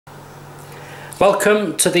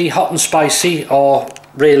Welcome to the hot and spicy, or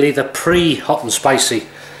really the pre-hot and spicy.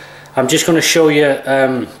 I'm just going to show you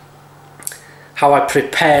how I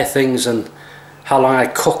prepare things and how long I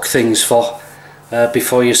cook things for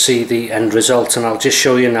before you see the end result. And I'll just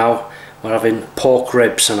show you now we're having pork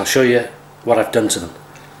ribs, and I'll show you what I've done to them.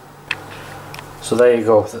 So there you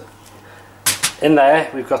go. In there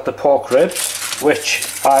we've got the pork ribs, which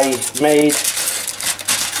I made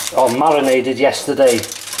or marinated yesterday.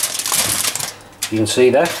 You can see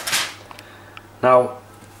there. Now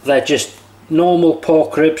they're just normal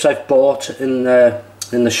pork ribs I've bought in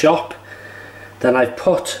the shop. Then I've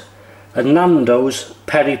put a Nando's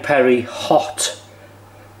peri peri hot.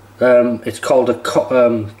 It's called a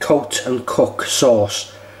Coat&Cook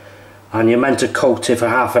sauce, and you're meant to coat it for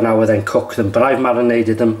half an hour, then cook them. But I've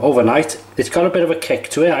marinated them overnight. It's got a bit of a kick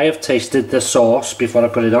to it. I have tasted the sauce before I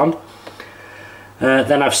put it on.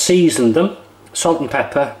 Then I've seasoned them, salt and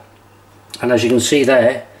pepper. And as you can see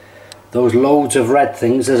there, those loads of red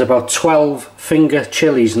things, there's about 12 finger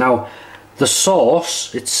chilies. Now the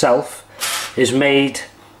sauce itself is made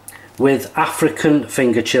with African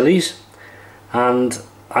finger chilies, and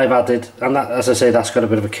I've added, and that, as I say, that's got a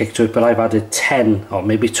bit of a kick to it, but I've added 10 or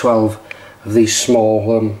maybe 12 of these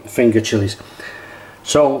small finger chilies.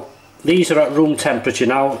 So these are at room temperature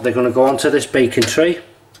now. They're going to go onto this baking tray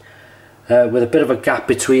with a bit of a gap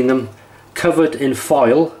between them, covered in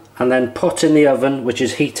foil, and then put in the oven, which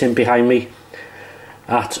is heating behind me,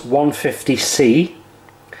 at 150°C.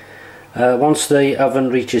 Once the oven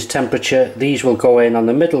reaches temperature, these will go in on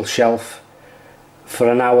the middle shelf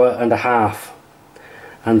for an hour and a half,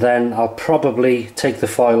 and then I'll probably take the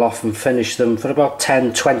foil off and finish them for about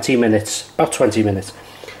 10-20 minutes, about 20 minutes,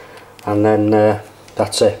 and then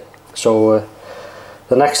that's it. So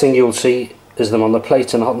the next thing you'll see is them on the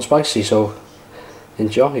plate and hot and spicy, so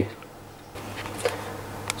enjoy.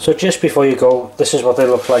 So just before you go, this is what they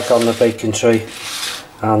look like on the baking tray,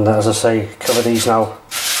 and as I say, cover these now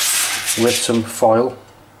with some foil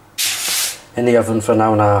in the oven for an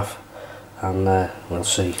hour and a half, and we'll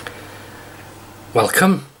see.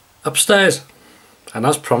 Welcome upstairs, and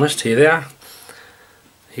as promised, here they are.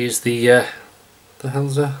 Here's the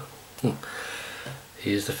hell's that?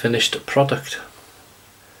 Here's the finished product.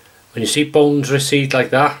 When you see bones recede like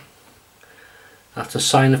that, that's a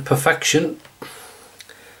sign of perfection.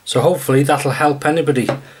 So hopefully that'll help anybody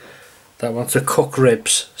that wants to cook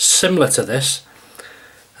ribs similar to this,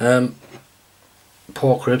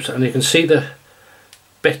 pork ribs. And you can see the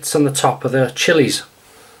bits on the top of the chilies.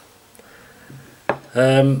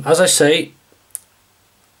 As I say,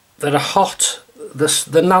 they're a hot,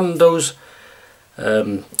 the Nando's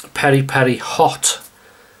peri peri hot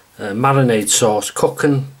marinade sauce,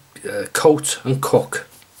 Coat&Cook.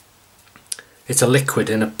 It's a liquid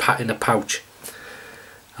in a pouch.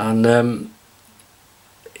 And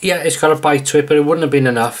yeah, it's got a bite to it, but it wouldn't have been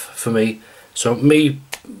enough for me. So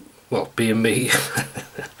being me,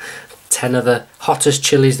 10 of the hottest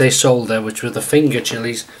chilies they sold there, which were the finger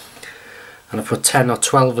chilies, and I put 10 or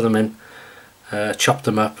 12 of them in, chopped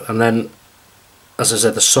them up, and then, as I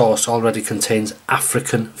said, the sauce already contains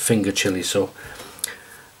African finger chilies, so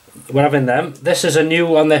we're having them. This is a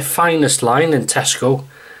new on their finest line in Tesco,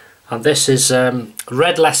 and this is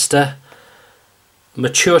Red Leicester,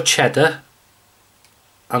 mature cheddar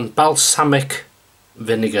and balsamic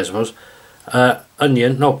vinegar, I suppose.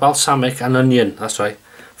 Balsamic and onion, that's right,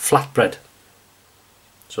 flatbread.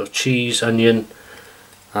 So cheese, onion,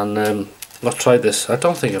 and not tried this. I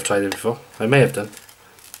don't think I've tried it before. I may have done,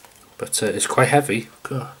 but it's quite heavy.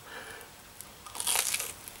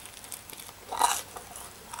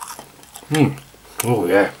 Oh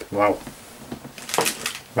yeah, wow,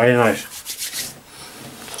 very nice.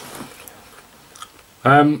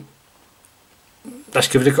 Let's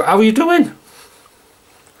give it a go. How are you doing?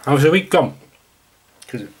 How's the week gone?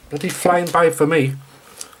 Because it's bloody flying by for me.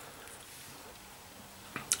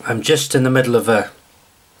 I'm just in the middle of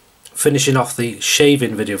finishing off the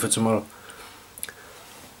shaving video for tomorrow.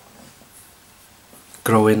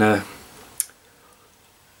 Growing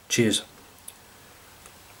cheers.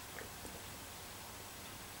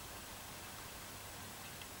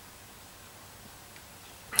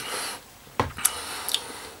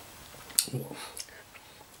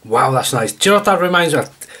 Wow, that's nice. Do you know what that reminds me of?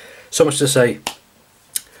 So much to say.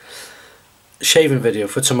 Shaving video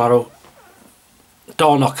for tomorrow.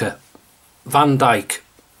 Door knocker, Van Dyke,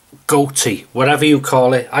 goatee, whatever you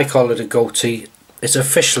call it. I call it a goatee. It's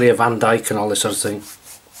officially a Van Dyke and all this sort of thing.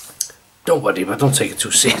 Don't worry, but don't take it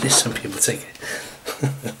too serious. Some people take it.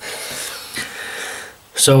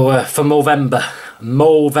 So for Movember,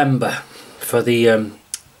 for the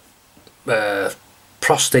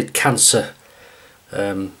prostate cancer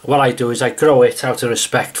What I do is I grow it out of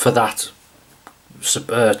respect for that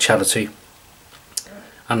charity,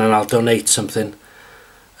 and then I'll donate something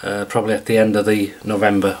probably at the end of the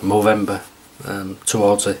November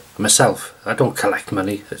towards it myself. I don't collect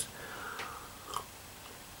money.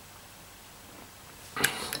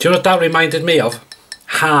 Do you know what that reminded me of?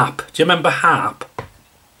 Harp. Do you remember Harp?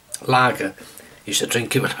 Lager. I used to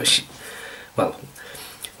drink it when I was, well,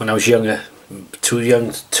 when I was younger. Too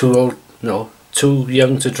young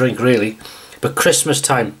to drink really. But Christmas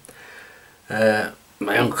time,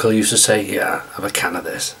 my uncle used to say, yeah, have a can of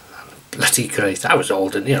this. Bloody great. I was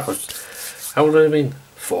old, and you know, how old have I been?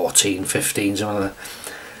 14, 15, something like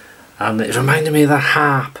that. And it reminded me of that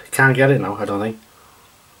Harp. Can't get it now, I don't think.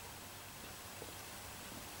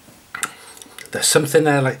 There's something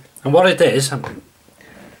there, like, and what it is,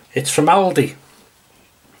 it's from Aldi.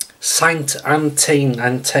 Saint Antain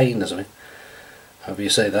or something. However you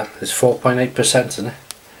say that. It's 4.8%, isn't it?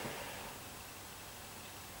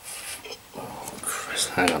 Oh Christ,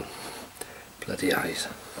 hang on. Bloody eyes.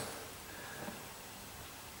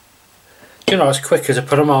 You know, as quick as I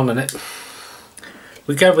put them on in it.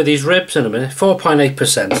 We go with these ribs in a minute.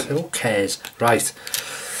 4.8%. Who cares? Right.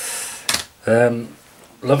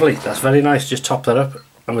 Lovely. That's very nice. Just top that up.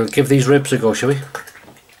 And we'll give these ribs a go, shall we?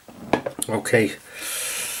 Okay.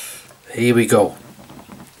 Here we go.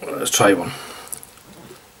 Let's try one.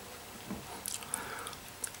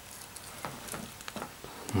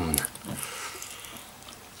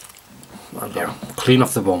 Yeah, clean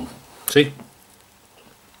off the bone. See?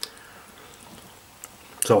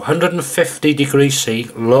 So 150 degrees C,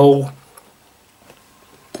 low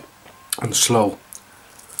and slow.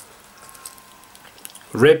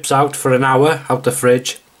 Ribs out for an hour, out the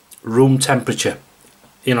fridge, room temperature.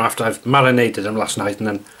 You know, after I've marinated them last night, and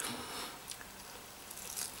then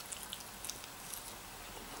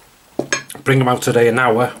bring them out today, an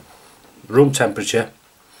hour, room temperature,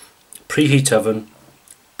 preheat oven,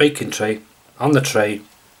 baking tray, on the tray,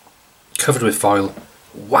 covered with foil.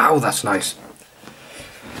 Wow, that's nice.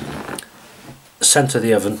 Centre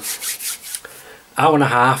the oven, hour and a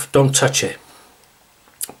half, don't touch it.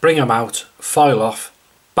 Bring them out, foil off,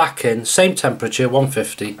 back in, same temperature,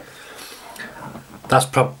 150. That's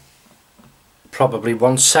probably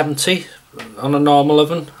 170 on a normal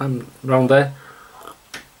oven. I'm around there.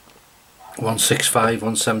 165,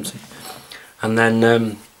 170. And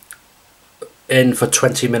then in for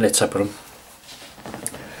 20 minutes I put them.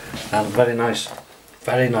 And very nice,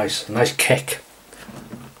 nice kick.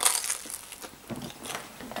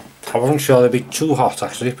 I wasn't sure they'd be too hot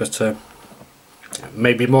actually, but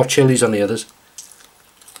maybe more chilies on the others.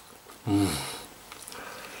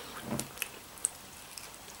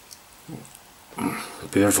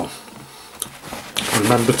 Beautiful.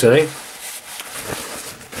 Remember today,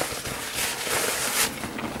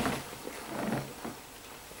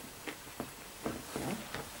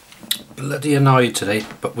 bloody annoyed today,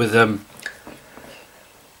 but with well,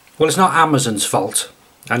 it's not Amazon's fault,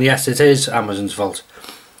 and yes, it is Amazon's fault.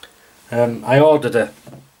 I ordered a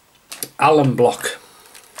alum block,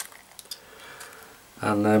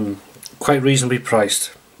 and quite reasonably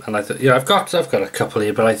priced, and I thought, yeah, I've got a couple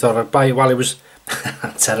here, but I thought I'd buy it while it was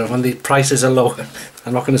terrible, when the prices are low.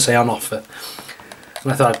 I'm not going to say on offer,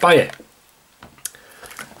 and I thought I'd buy it,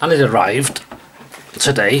 and it arrived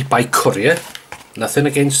today by courier. Nothing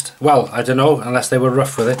against, well, I don't know, unless they were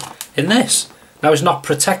rough with it, in this. Now it's not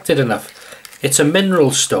protected enough. It's a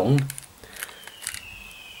mineral stone.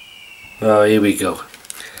 Oh, here we go.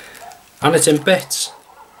 And it's in bits.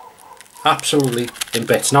 Absolutely in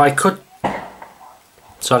bits. Now I could,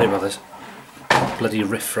 sorry about this, bloody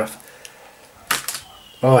riff-raff.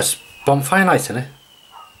 Oh, it's bonfire night, isn't it?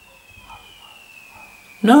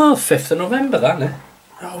 No, 5th of November, that, isn't it?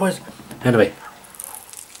 Oh, it's... Anyway.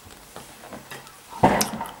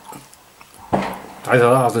 I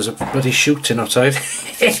thought, oh, there's a bloody shooting outside.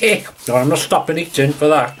 No, I'm not stopping eating for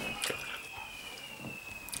that.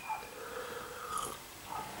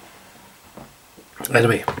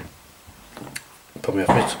 Anyway, put me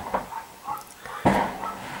off it.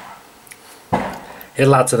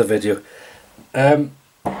 It'll add to the video. What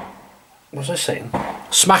was I saying?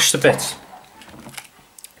 Smash the bits.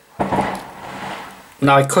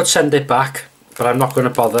 Now I could send it back, but I'm not going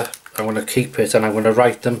to bother. I'm going to keep it, and I'm going to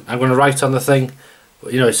write them. I'm going to write on the thing,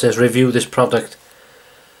 you know, it says review this product.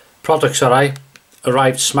 Products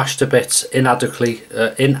arrived smashed to bits, inadequately,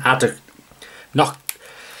 not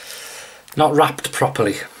wrapped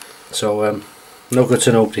properly. So no good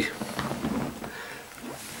to nobody.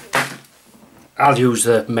 I'll use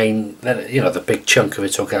the main, you know, the big chunk of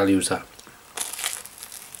it. Okay, I'll use that.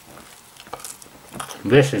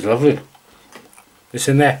 This is lovely. It's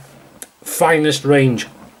in their finest range.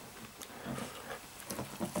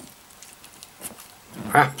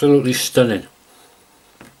 Absolutely stunning.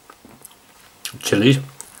 Chillies.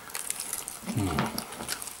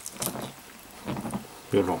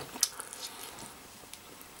 Beautiful.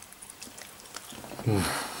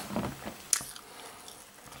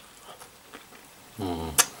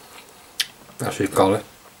 That's what you call it.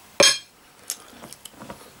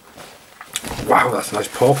 Wow, that's nice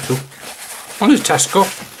pork too. On his Tesco.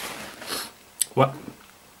 What?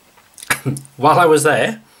 While I was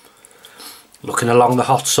there, looking along the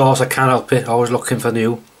hot sauce, I can't help it, always looking for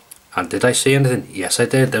new. And did I see anything? Yes, I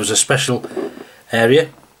did. There was a special area.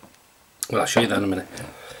 Well, I'll show you that in a minute.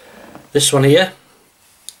 This one here,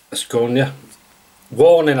 let's go on you.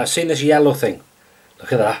 Warning, I've seen this yellow thing.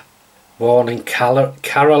 Look at that. Warning,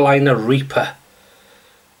 Carolina Reaper.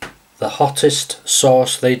 The hottest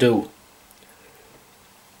sauce they do.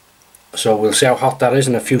 So we'll see how hot that is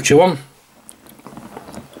in a future one.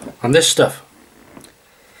 And this stuff,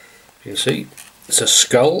 you can see, it's a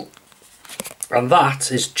skull. And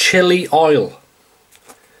that is chili oil.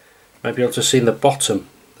 Might be able to see in the bottom,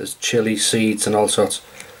 there's chili seeds and all sorts.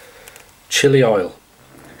 Chili oil.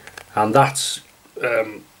 And that's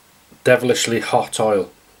devilishly hot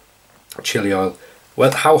oil. Chili oil.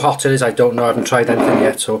 Well, how hot it is I don't know, I haven't tried anything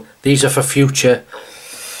yet, so these are for future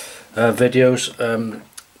videos.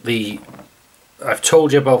 I've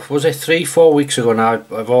told you about, was it 3-4 weeks ago now,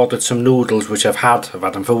 I've ordered some noodles which I've had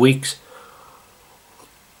them for weeks.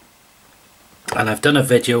 And I've done a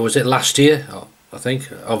video, was it last year, I think,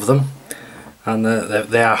 of them. And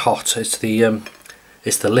they are hot. It's the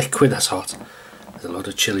liquid that's hot. There's a lot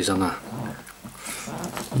of chilies on that.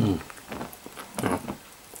 Yeah.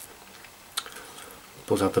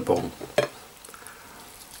 Pulls out the bone.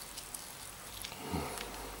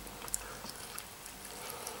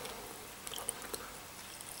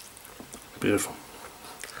 Beautiful.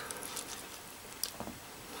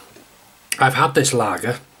 I've had this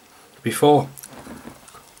lager before.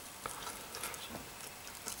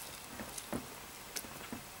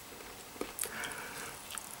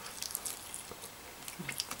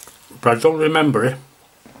 But I don't remember it.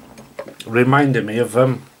 It reminded me of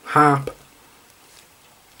Harp.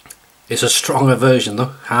 It's a stronger version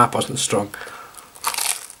though. Harp wasn't strong.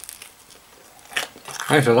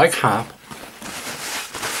 I actually like Harp.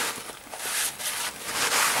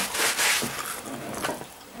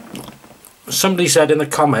 Somebody said in the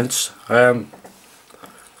comments, oh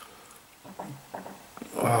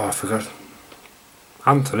I forgot,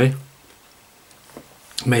 Anthony,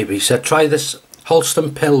 maybe, he said try this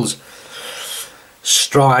Holston Pills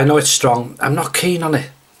strong. I know it's strong, I'm not keen on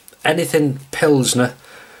it. Anything Pilsner,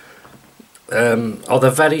 or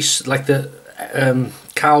the very, like the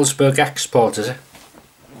Carlsberg Export, is it?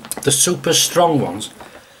 The super strong ones,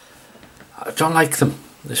 I don't like them.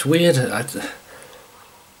 It's weird.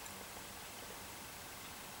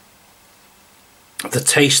 The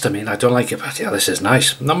taste, I mean, I don't like it, but yeah, this is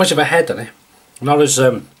nice. Not much of a head on it. Not as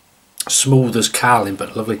smooth as Carling,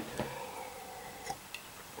 but lovely.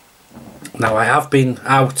 Now, I have been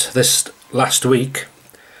out this last week,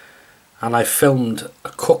 and I filmed a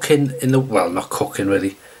cooking in the, well, not cooking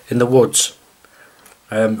really, in the woods.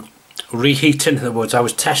 Reheating in the woods. I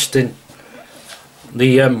was testing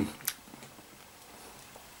the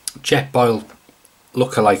jet boil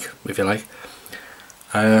look-alike, if you like.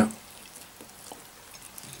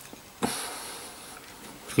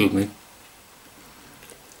 Excuse me.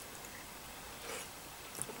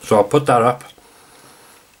 So I'll put that up.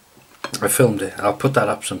 I filmed it. I'll put that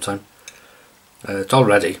up sometime. It's all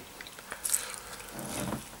ready.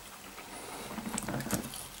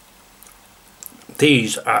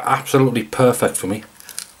 These are absolutely perfect for me.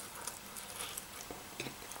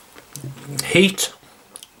 Heat?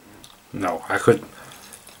 No, I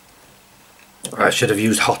should have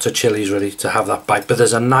used hotter chilies really to have that bite, but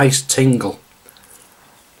there's a nice tingle.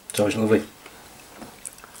 It's always lovely.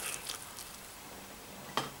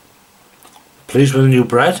 Pleased with the new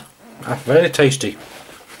bread. Very tasty.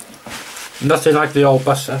 Nothing like the old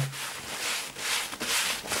butter,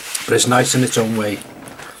 but it's nice in its own way.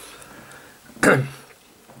 Are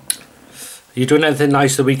you doing anything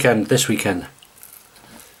nice this weekend?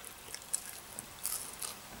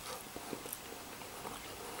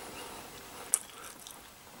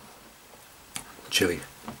 Chili.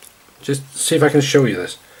 Just see if I can show you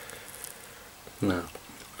this. No.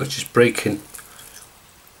 Let's just break in.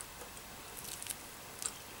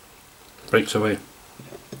 Breaks away.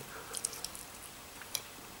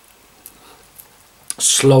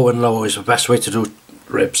 Slow and low is the best way to do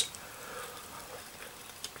ribs.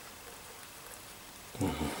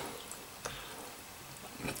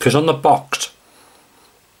 because on the box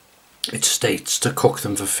it states to cook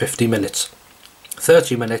them for 50 minutes,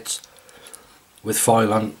 30 minutes with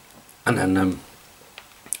foil on, and then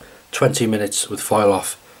 20 minutes with foil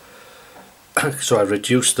off. So I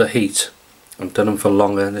reduced the heat and done them for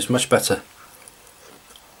longer, and it's much better.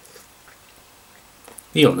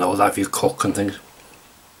 You'll know that if you cook and things.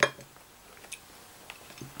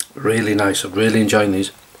 Really nice, I'm really enjoying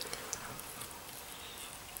these.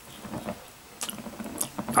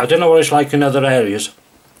 I don't know what it's like in other areas.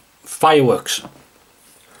 Fireworks.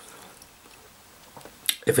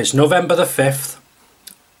 If it's November the 5th,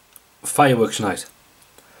 fireworks night.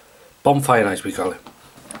 Bonfire night we call it.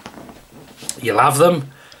 You'll have them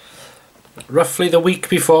roughly the week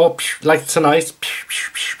before, like tonight.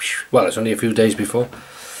 Well, it's only a few days before,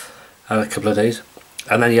 a couple of days,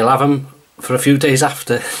 and then you'll have them for a few days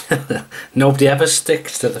after. Nobody ever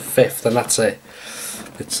sticks to the 5th, and that's it.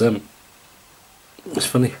 It's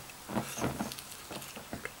funny.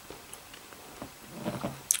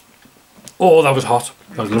 Oh, that was hot.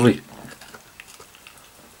 That was lovely.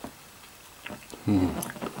 Been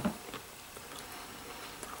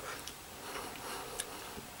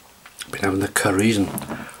having the curries and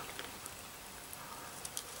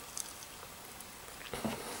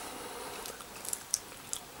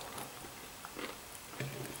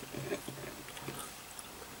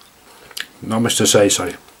not much to say,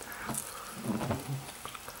 sorry.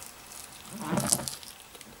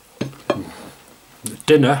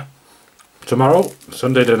 Dinner tomorrow,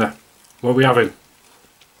 Sunday dinner. What are we having?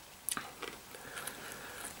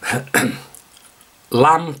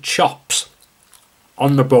 Lamb chops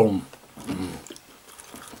on the bone.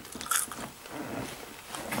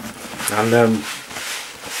 And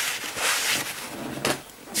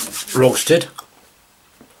roasted.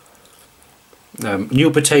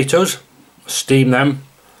 New potatoes, steam them.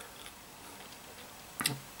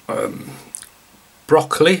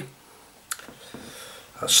 Broccoli,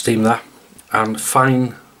 I'll steam that, and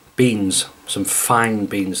fine beans, some fine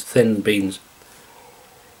beans, thin beans.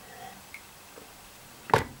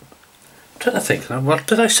 I'm trying to think, what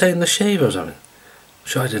did I say in the shave I was having? I'm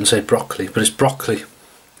sure I didn't say broccoli, but it's broccoli.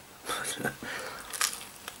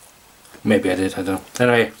 Maybe I did, I don't know.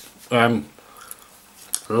 Anyway,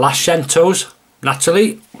 lascientos,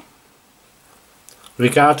 Natalie.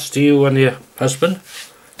 Regards to you and your husband.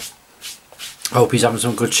 Hope he's having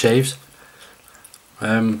some good shaves.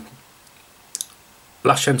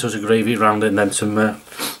 Lascientos of gravy around it, and then some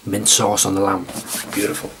mint sauce on the lamb.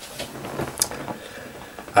 Beautiful.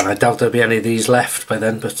 And I doubt there'll be any of these left by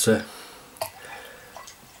then, but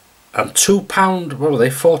and £2, what were they,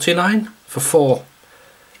 49 for 4.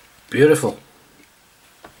 Beautiful.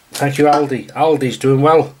 Thank you, Aldi. Aldi's doing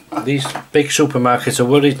well. These big supermarkets are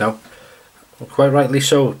worried now. Quite rightly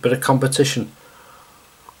so. Bit of competition.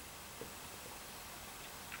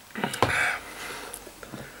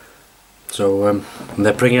 So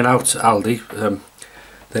they're bringing out Aldi.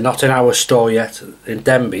 They're not in our store yet. In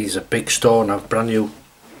Denby, it's a big store now, brand new.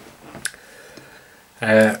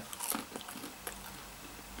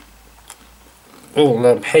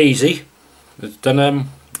 Hazy has done a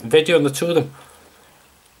video on the two of them.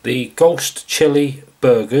 The ghost chili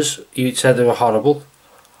burgers, he said they were horrible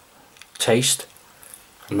taste.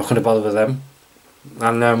 I'm not going to bother with them.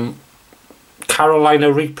 And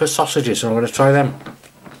Carolina Reaper sausages, so I'm going to try them.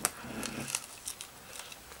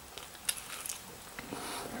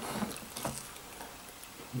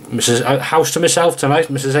 House to myself tonight.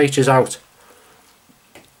 Mrs H is out.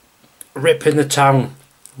 Ripping the town.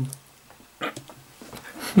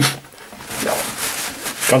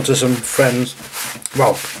 Gone to some friends,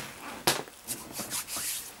 well,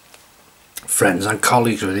 friends and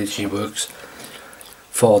colleagues really. She works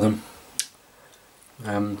for them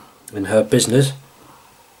in her business,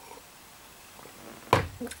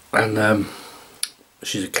 and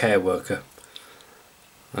she's a care worker,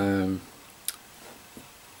 and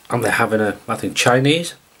they're having I think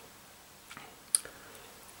Chinese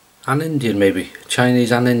and Indian, maybe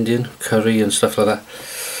Chinese and Indian curry and stuff like that.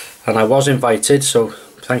 And I was invited, so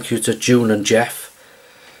thank you to June and Jeff.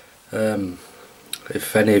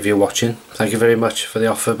 If any of you are watching, thank you very much for the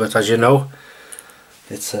offer, but as you know,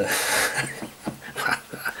 it's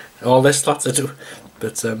all this lot to do.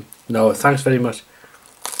 But no, thanks very much.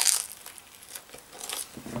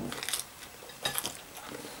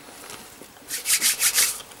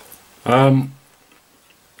 And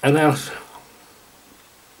then,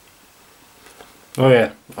 oh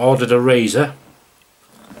yeah, ordered a razor.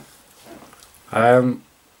 I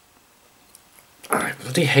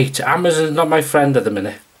bloody hate it. Amazon's not my friend at the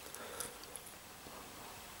minute.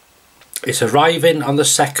 It's arriving on the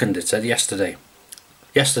 2nd, it said yesterday.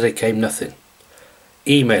 Yesterday came nothing.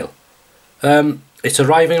 Email. It's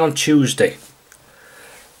arriving on Tuesday.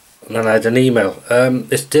 And then I had an email.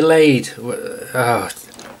 It's delayed.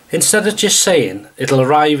 Instead of just saying it'll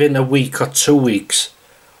arrive in a week or 2 weeks,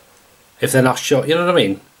 if they're not sure, you know what I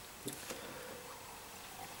mean?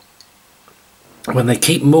 When they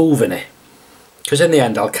keep moving it, because in the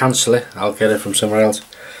end I'll cancel it, I'll get it from somewhere else.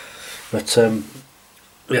 But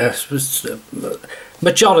yeah,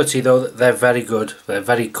 majority though, they're very good, they're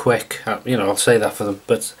very quick, you know, I'll say that for them.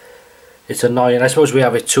 But it's annoying. I suppose we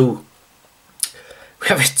have it too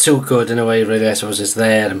good in a way, really. I suppose it's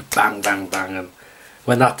there and bang bang bang, and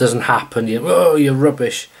when that doesn't happen, you're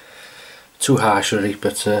rubbish. Too harsh really.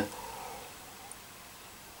 But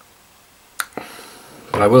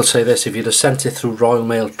I will say this, if you'd have sent it through Royal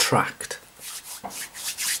Mail tracked,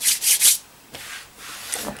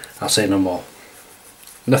 I'll say no more.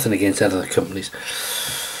 Nothing against any other companies.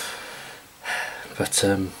 But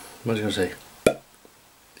what was I going to say?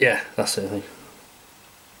 Yeah, that's it, I think.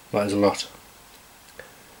 That is a lot.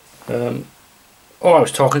 I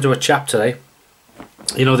was talking to a chap today.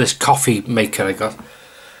 You know this coffee maker I got?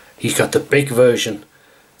 He's got the big version,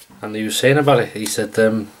 and he was saying about it. He said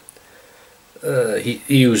he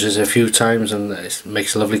uses it a few times and it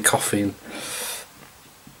makes lovely coffee. And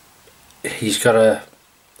he's got a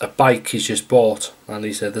bike he's just bought, and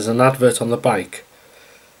he said there's an advert on the bike,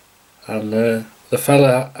 and the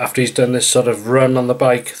fella, after he's done this sort of run on the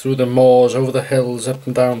bike through the moors, over the hills, up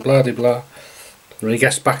and down, blah de blah, when he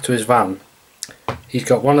gets back to his van, he's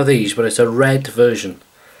got one of these, but it's a red version.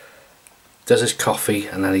 Does his coffee,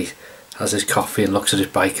 and then he has his coffee and looks at his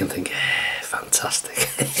bike and thinks, yeah, fantastic.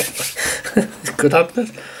 Good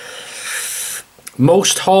advert.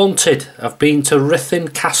 Most haunted. I've been to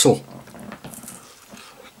Ruthin Castle.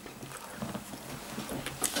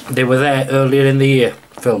 They were there earlier in the year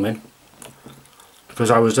filming,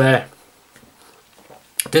 because I was there.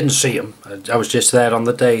 Didn't see them. I was just there on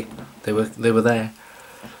the day they were there,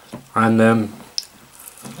 and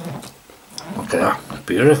look at that,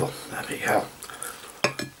 beautiful. There you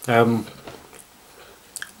go.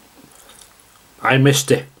 I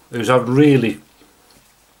missed it. It was on Really,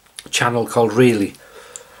 a channel called Really,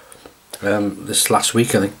 this last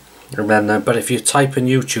week I think. And then, but if you type in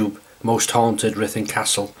YouTube Most Haunted Ruthin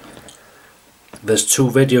Castle, there's 2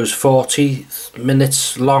 videos, 40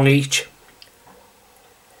 minutes long each.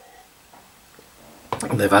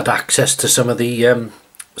 And they've had access to some of the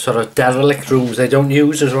sort of derelict rooms they don't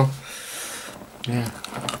use as well. Yeah.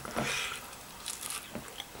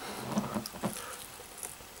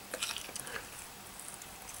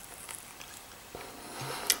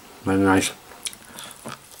 Very nice.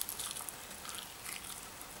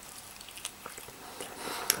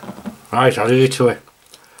 Right, I'll leave you to it.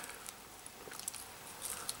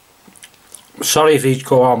 Sorry if these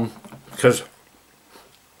go on, because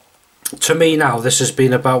to me now this has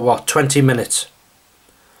been about what, 20 minutes,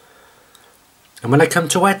 and when I come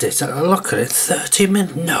to edit I look at it, 30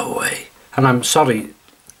 minutes, no way. And I'm sorry,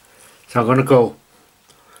 so I'm going to go.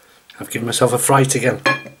 I've given myself a fright again.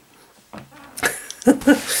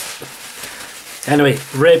 Anyway,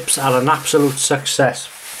 ribs are an absolute success.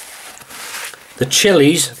 The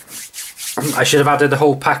Chillies, I should have added the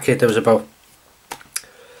whole packet. There was about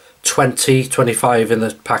 25 in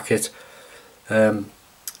the packet.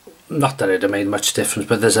 Not that it made much difference,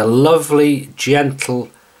 but there's a lovely, gentle,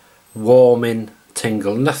 warming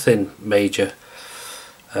tingle. Nothing major,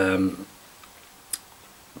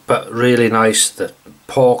 but really nice. The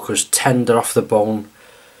pork was tender off the bone.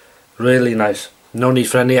 Really nice. No need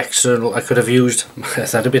for any external. I could have used,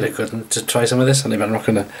 that'd have been a good one to try some of this. Anyway, I'm not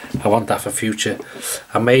gonna, I want that for future.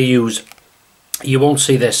 I may use, you won't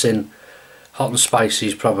see this in hot and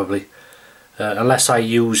spices probably, unless I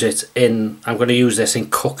use it in, I'm going to use this in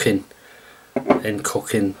cooking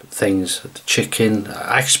things, chicken.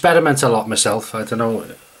 I experiment a lot myself. I don't know,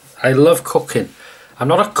 I love cooking. I'm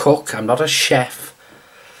not a cook, I'm not a chef.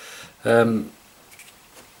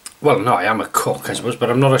 Well, no, I am a cook, I suppose,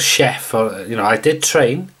 but I'm not a chef. Or, you know, I did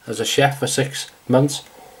train as a chef for 6 months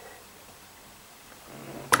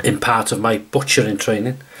in part of my butchering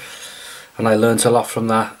training, and I learnt a lot from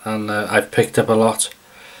that, and I've picked up a lot,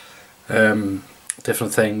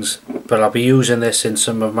 different things. But I'll be using this in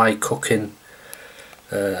some of my cooking.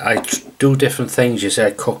 I do different things. You say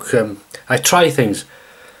I cook. I try things.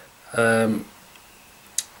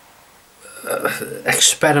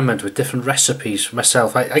 Experiment with different recipes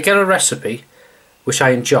myself. I get a recipe which I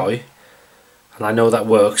enjoy and I know that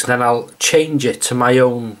works, and then I'll change it to my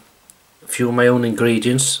own, a few of my own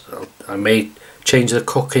ingredients. I may change the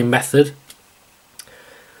cooking method,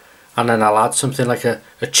 and then I'll add something like a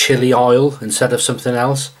chili oil instead of something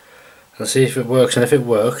else and see if it works. And if it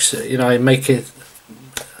works, you know, I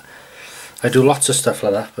do lots of stuff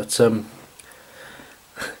like that, but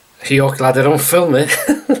you're glad I don't film it.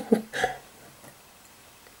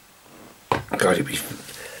 God, you'd be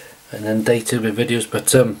inundated with videos,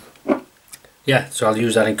 but yeah, so I'll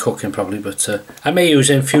use that in cooking probably, but I may use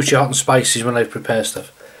it in future hot and spices when I prepare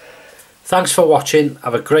stuff. Thanks for watching.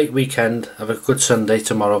 Have a great weekend. Have a good Sunday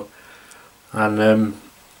tomorrow. And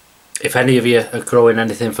if any of you are growing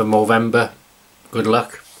anything for Movember, good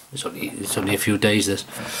luck. It's only a few days this,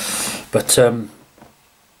 but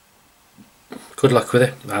good luck with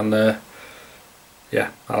it. And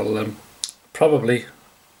yeah, I'll probably,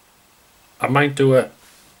 I might do a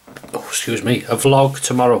vlog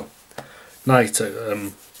tomorrow night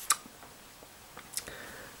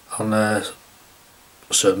on a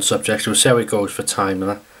certain subject. We'll see how it goes for time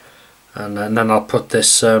and that, and then I'll put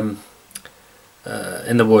this in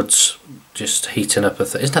the woods, just heating up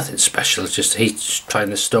it's nothing special, it's just trying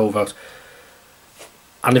the stove out.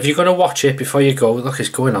 And if you're going to watch it before you go, look, it's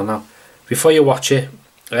going on now, before you watch it,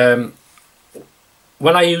 when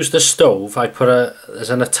I use the stove, I put there's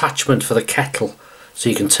an attachment for the kettle, so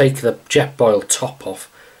you can take the jet boil top off,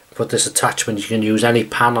 put this attachment, you can use any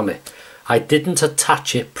pan on it. I didn't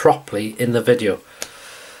attach it properly in the video.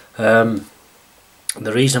 The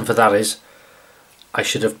reason for that is I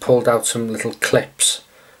should have pulled out some little clips,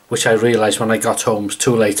 which I realised when I got home was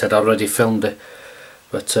too late. I'd already filmed it,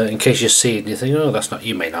 but in case you see it and you think, oh, that's not,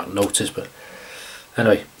 you may not notice, but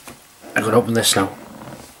anyway, I'm going to open this now.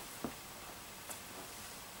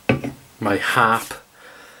 My harp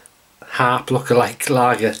look-alike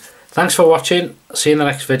lager. Thanks for watching. See you in the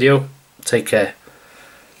next video. Take care.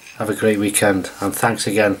 Have a great weekend, and thanks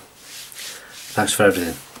again. Thanks for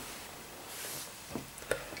everything.